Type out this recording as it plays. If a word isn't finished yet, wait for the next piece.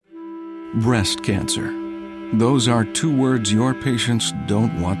Breast cancer. Those are two words your patients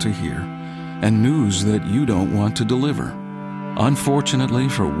don't want to hear, and news that you don't want to deliver. Unfortunately,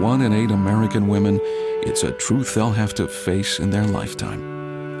 for 1 in 8 American women, it's a truth they'll have to face in their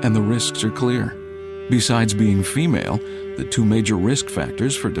lifetime. And the risks are clear. Besides being female, the two major risk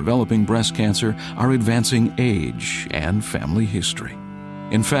factors for developing breast cancer are advancing age and family history.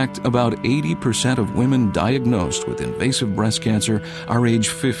 In fact, about 80% of women diagnosed with invasive breast cancer are age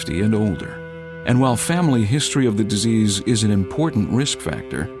 50 and older. And while family history of the disease is an important risk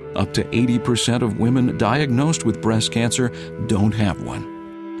factor, up to 80% of women diagnosed with breast cancer don't have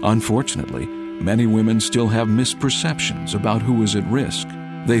one. Unfortunately, many women still have misperceptions about who is at risk.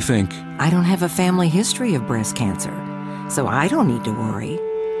 They think, I don't have a family history of breast cancer, so I don't need to worry.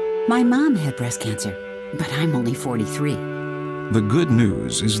 My mom had breast cancer, but I'm only 43. The good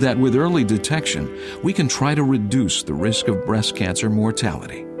news is that with early detection, we can try to reduce the risk of breast cancer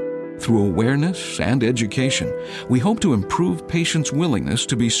mortality. Through awareness and education, we hope to improve patients' willingness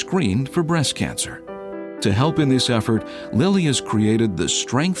to be screened for breast cancer. To help in this effort, Lilly has created the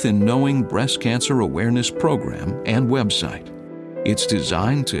Strength in Knowing Breast Cancer Awareness Program and website. It's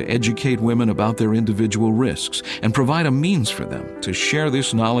designed to educate women about their individual risks and provide a means for them to share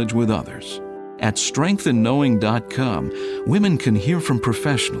this knowledge with others. At strengthinknowing.com, women can hear from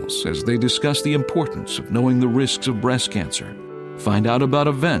professionals as they discuss the importance of knowing the risks of breast cancer, find out about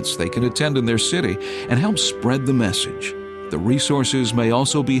events they can attend in their city, and help spread the message. The resources may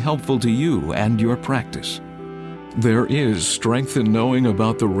also be helpful to you and your practice. There is strength in knowing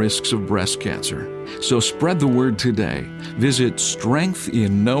about the risks of breast cancer. So spread the word today. Visit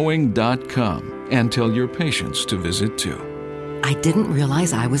strengthinknowing.com and tell your patients to visit too. I didn't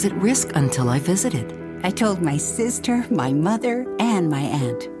realize I was at risk until I visited. I told my sister, my mother, and my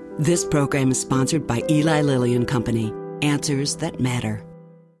aunt. This program is sponsored by Eli Lilly and Company. Answers that matter.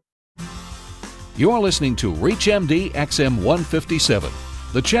 You're listening to ReachMD XM 157,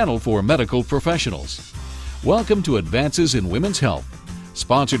 the channel for medical professionals. Welcome to Advances in Women's Health,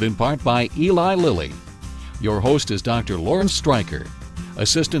 sponsored in part by Eli Lilly. Your host is Dr. Lawrence Streicher,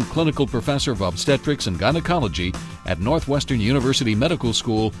 Assistant Clinical Professor of Obstetrics and Gynecology at Northwestern University Medical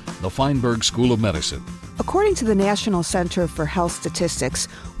School, the Feinberg School of Medicine. According to the National Center for Health Statistics,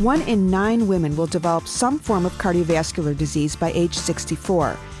 1 in 9 women will develop some form of cardiovascular disease by age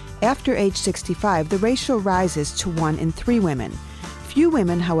 64. After age 65, the ratio rises to 1 in 3 women. Few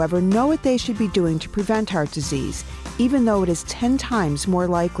women, however, know what they should be doing to prevent heart disease, even though it is 10 times more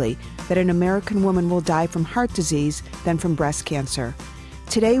likely that an American woman will die from heart disease than from breast cancer.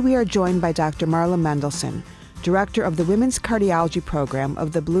 Today we are joined by Dr. Marla Mendelson, Director of the Women's Cardiology Program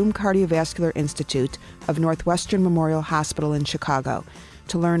of the Bloom Cardiovascular Institute of Northwestern Memorial Hospital in Chicago,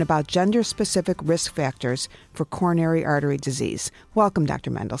 to learn about gender-specific risk factors for coronary artery disease. Welcome,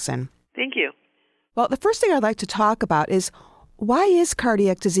 Dr. Mendelson. Thank you. Well, the first thing I'd like to talk about is, why is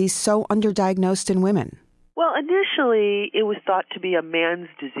cardiac disease so underdiagnosed in women? Well, initially, it was thought to be a man's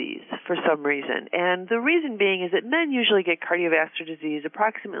disease for some reason. And the reason being is that men usually get cardiovascular disease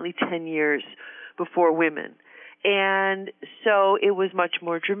approximately 10 years before women. And so it was much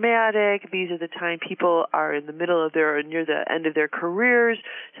more dramatic. These are the time people are in the middle of their, or near the end of their careers,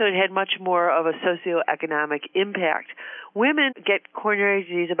 so it had much more of a socioeconomic impact. Women get coronary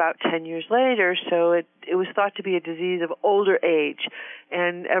disease about 10 years later, so it was thought to be a disease of older age.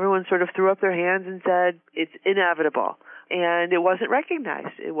 And everyone sort of threw up their hands and said, it's inevitable. And it wasn't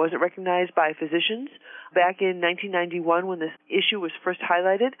recognized. It wasn't recognized by physicians back in 1991 when this issue was first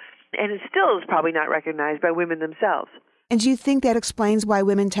highlighted, and it still is probably not recognized by women themselves. And do you think that explains why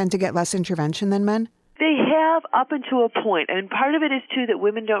women tend to get less intervention than men? They have up until a point, and part of it is, too, that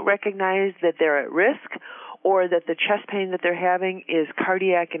women don't recognize that they're at risk or that the chest pain that they're having is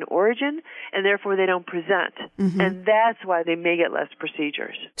cardiac in origin, and therefore they don't present. Mm-hmm. And that's why they may get less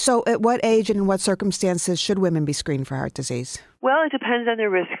procedures. So at what age and in what circumstances should women be screened for heart disease? Well, it depends on their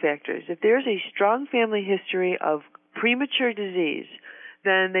risk factors. If there's a strong family history of premature disease,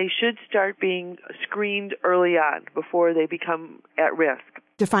 then they should start being screened early on before they become at risk.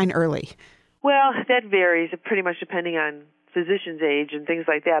 Define early. Well, that varies pretty much depending on physician's age and things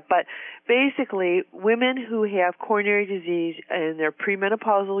like that. But basically, women who have coronary disease in their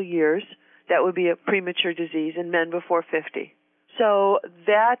premenopausal years, that would be a premature disease, and men before 50. So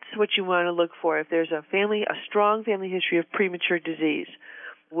that's what you want to look for. If there's a strong family history of premature disease,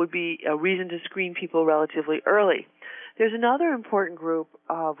 would be a reason to screen people relatively early. There's another important group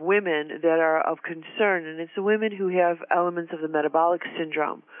of women that are of concern, and it's the women who have elements of the metabolic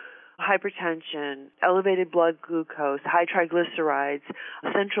syndrome, hypertension, elevated blood glucose, high triglycerides,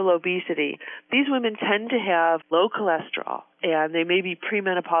 central obesity. These women tend to have low cholesterol, and they may be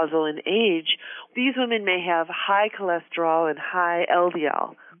premenopausal in age. These women may have high cholesterol and high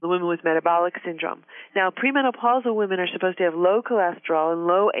LDL, the women with metabolic syndrome. Now, premenopausal women are supposed to have low cholesterol and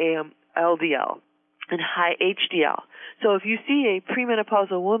low LDL and high HDL. So if you see a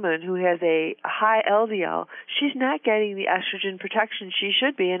premenopausal woman who has a high LDL, she's not getting the estrogen protection she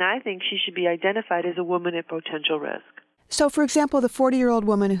should be, and I think she should be identified as a woman at potential risk. So, for example, the 40-year-old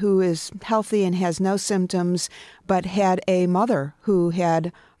woman who is healthy and has no symptoms, but had a mother who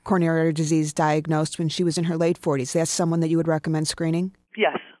had coronary artery disease diagnosed when she was in her late 40s, that's someone that you would recommend screening?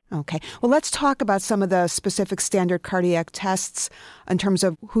 Yes. Okay. Well, let's talk about some of the specific standard cardiac tests in terms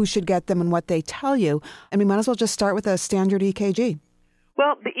of who should get them and what they tell you. And we might as well just start with a standard EKG.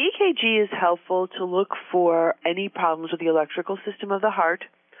 Well, the EKG is helpful to look for any problems with the electrical system of the heart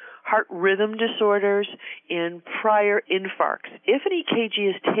rhythm disorders, and prior infarcts. If an EKG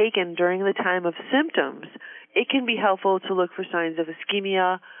is taken during the time of symptoms, it can be helpful to look for signs of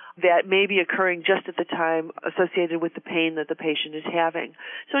ischemia that may be occurring just at the time associated with the pain that the patient is having.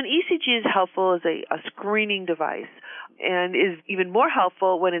 So an ECG is helpful as a screening device and is even more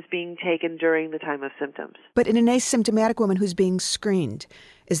helpful when it's being taken during the time of symptoms. But in an asymptomatic woman who's being screened,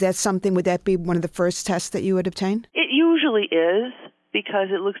 would that be one of the first tests that you would obtain? It usually is, because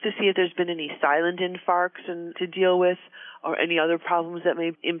it looks to see if there's been any silent infarcts and to deal with, or any other problems that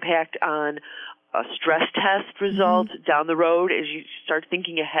may impact on a stress test result down the road as you start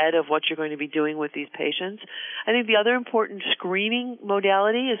thinking ahead of what you're going to be doing with these patients. I think the other important screening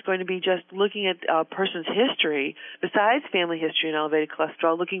modality is going to be just looking at a person's history, besides family history and elevated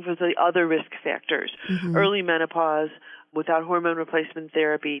cholesterol, looking for the other risk factors, early menopause, without hormone replacement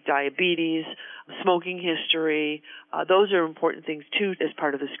therapy, diabetes, smoking history. Those are important things, too, as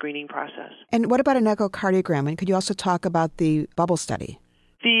part of the screening process. And what about an echocardiogram? And could you also talk about the bubble study?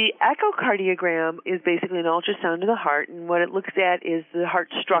 The echocardiogram is basically an ultrasound of the heart, and what it looks at is the heart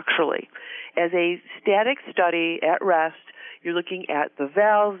structurally. As a static study at rest, you're looking at the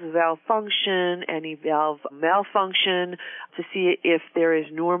valves, the valve function, any valve malfunction to see if there is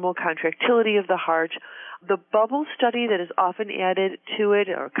normal contractility of the heart. The bubble study that is often added to it,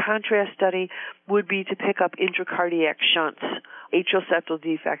 or contrast study, would be to pick up intracardiac shunts, atrial septal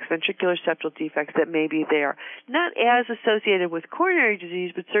defects, ventricular septal defects that may be there. Not as associated with coronary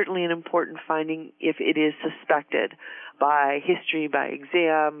disease, but certainly an important finding if it is suspected by history, by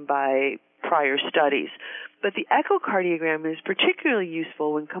exam, by prior studies. But the echocardiogram is particularly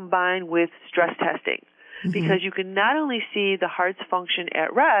useful when combined with stress testing, because you can not only see the heart's function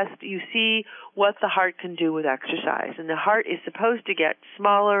at rest, you see what the heart can do with exercise. And the heart is supposed to get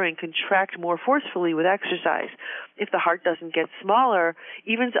smaller and contract more forcefully with exercise. If the heart doesn't get smaller,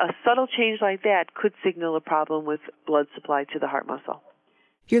 even a subtle change like that could signal a problem with blood supply to the heart muscle.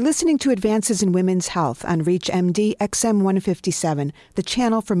 You're listening to Advances in Women's Health on ReachMD XM 157, the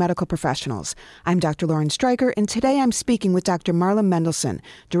channel for medical professionals. I'm Dr. Lauren Streicher, and today I'm speaking with Dr. Marla Mendelson,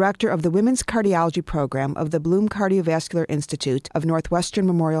 Director of the Women's Cardiology Program of the Bloom Cardiovascular Institute of Northwestern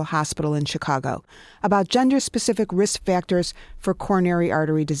Memorial Hospital in Chicago, about gender-specific risk factors for coronary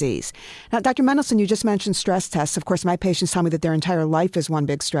artery disease. Now, Dr. Mendelson, you just mentioned stress tests. Of course, my patients tell me that their entire life is one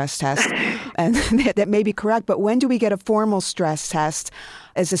big stress test, and that may be correct, but when do we get a formal stress test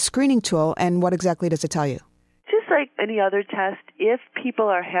as a screening tool, and what exactly does it tell you? Just like any other test, if people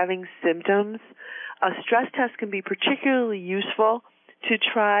are having symptoms, a stress test can be particularly useful to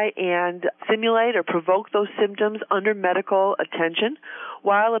try and simulate or provoke those symptoms under medical attention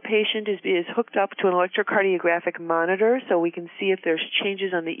while a patient is hooked up to an electrocardiographic monitor so we can see if there's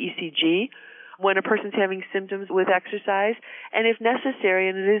changes on the ECG when a person's having symptoms with exercise, and if necessary,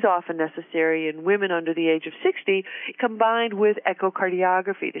 and it is often necessary in women under the age of 60, combined with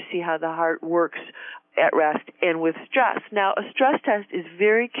echocardiography to see how the heart works at rest and with stress. Now, a stress test is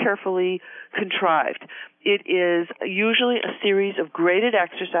very carefully contrived. It is usually a series of graded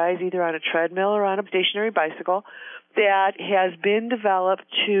exercise, either on a treadmill or on a stationary bicycle, that has been developed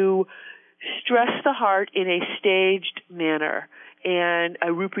to stress the heart in a staged manner and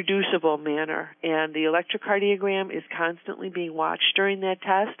a reproducible manner. And the electrocardiogram is constantly being watched during that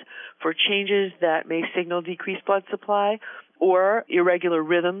test for changes that may signal decreased blood supply or irregular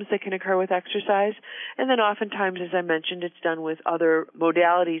rhythms that can occur with exercise. And then oftentimes, as I mentioned, it's done with other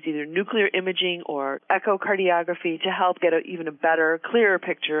modalities, either nuclear imaging or echocardiography, to help get even a better, clearer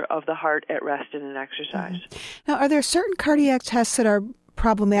picture of the heart at rest in an exercise. Now, are there certain cardiac tests that are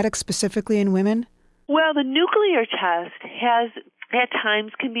problematic specifically in women? Well, the nuclear test at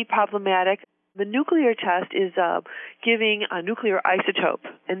times can be problematic. The nuclear test is giving a nuclear isotope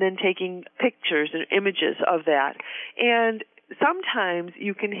and then taking pictures and images of that. And sometimes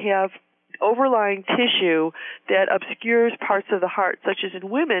you can have overlying tissue that obscures parts of the heart, such as in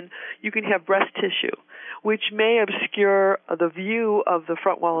women, you can have breast tissue, which may obscure the view of the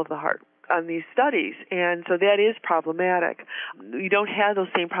front wall of the heart on these studies, and so that is problematic. You don't have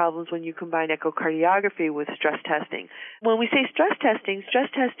those same problems when you combine echocardiography with stress testing. When we say stress testing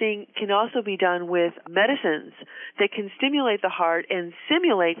can also be done with medicines that can stimulate the heart and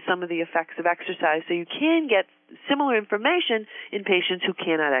simulate some of the effects of exercise, so you can get similar information in patients who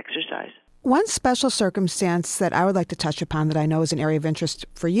cannot exercise. One special circumstance that I would like to touch upon that I know is an area of interest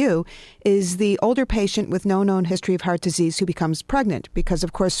for you is the older patient with no known history of heart disease who becomes pregnant. Because,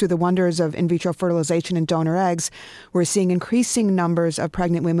 of course, through the wonders of in vitro fertilization and donor eggs, we're seeing increasing numbers of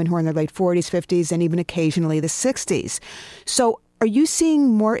pregnant women who are in their late 40s, 50s, and even occasionally the 60s. So are you seeing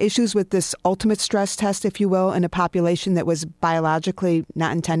more issues with this ultimate stress test, if you will, in a population that was biologically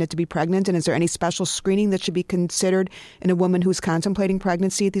not intended to be pregnant? And is there any special screening that should be considered in a woman who's contemplating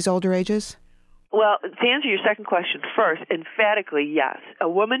pregnancy at these older ages? Well, to answer your second question first, emphatically, yes. A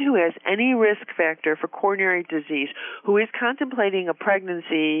woman who has any risk factor for coronary disease, who is contemplating a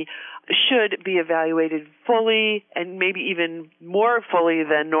pregnancy, should be evaluated fully and maybe even more fully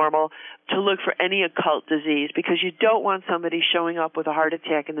than normal to look for any occult disease, because you don't want somebody showing up with a heart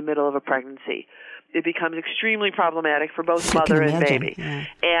attack in the middle of a pregnancy. It becomes extremely problematic for both mother and baby. Yeah.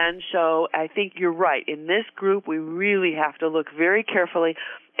 And so I think you're right. In this group, we really have to look very carefully.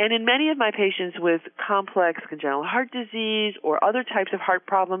 And in many of my patients with complex congenital heart disease or other types of heart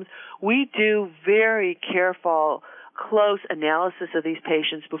problems, we do very careful, close analysis of these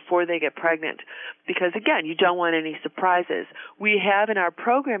patients before they get pregnant, because, again, you don't want any surprises. We have in our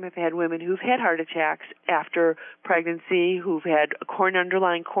program have had women who've had heart attacks after pregnancy, who've had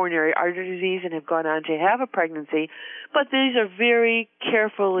underlying coronary artery disease and have gone on to have a pregnancy, but these are very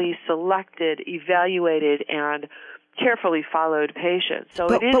carefully selected, evaluated, and carefully followed patients. So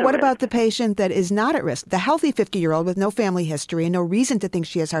but what about the patient that is not at risk, the healthy 50-year-old with no family history and no reason to think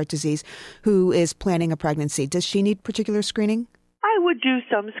she has heart disease who is planning a pregnancy? Does she need particular screening? I would do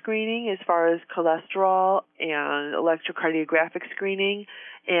some screening as far as cholesterol and electrocardiographic screening.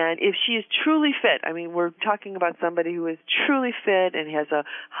 And if she is truly fit, I mean, we're talking about somebody who is truly fit and has a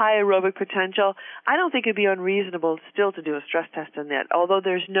high aerobic potential, I don't think it would be unreasonable still to do a stress test on that, although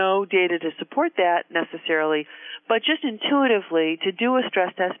there's no data to support that necessarily, but just intuitively to do a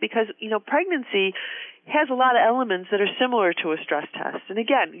stress test because, pregnancy has a lot of elements that are similar to a stress test. And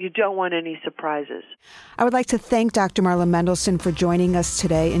again, you don't want any surprises. I would like to thank Dr. Marla Mendelson for joining us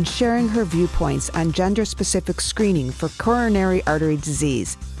today and sharing her viewpoints on gender-specific screening for coronary artery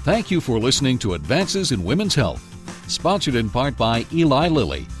disease. Thank you for listening to Advances in Women's Health, sponsored in part by Eli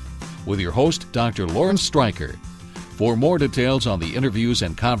Lilly, with your host, Dr. Lawrence Streicher. For more details on the interviews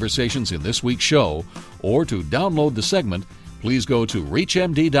and conversations in this week's show, or to download the segment, please go to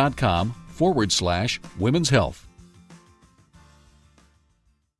reachmd.com/women's health.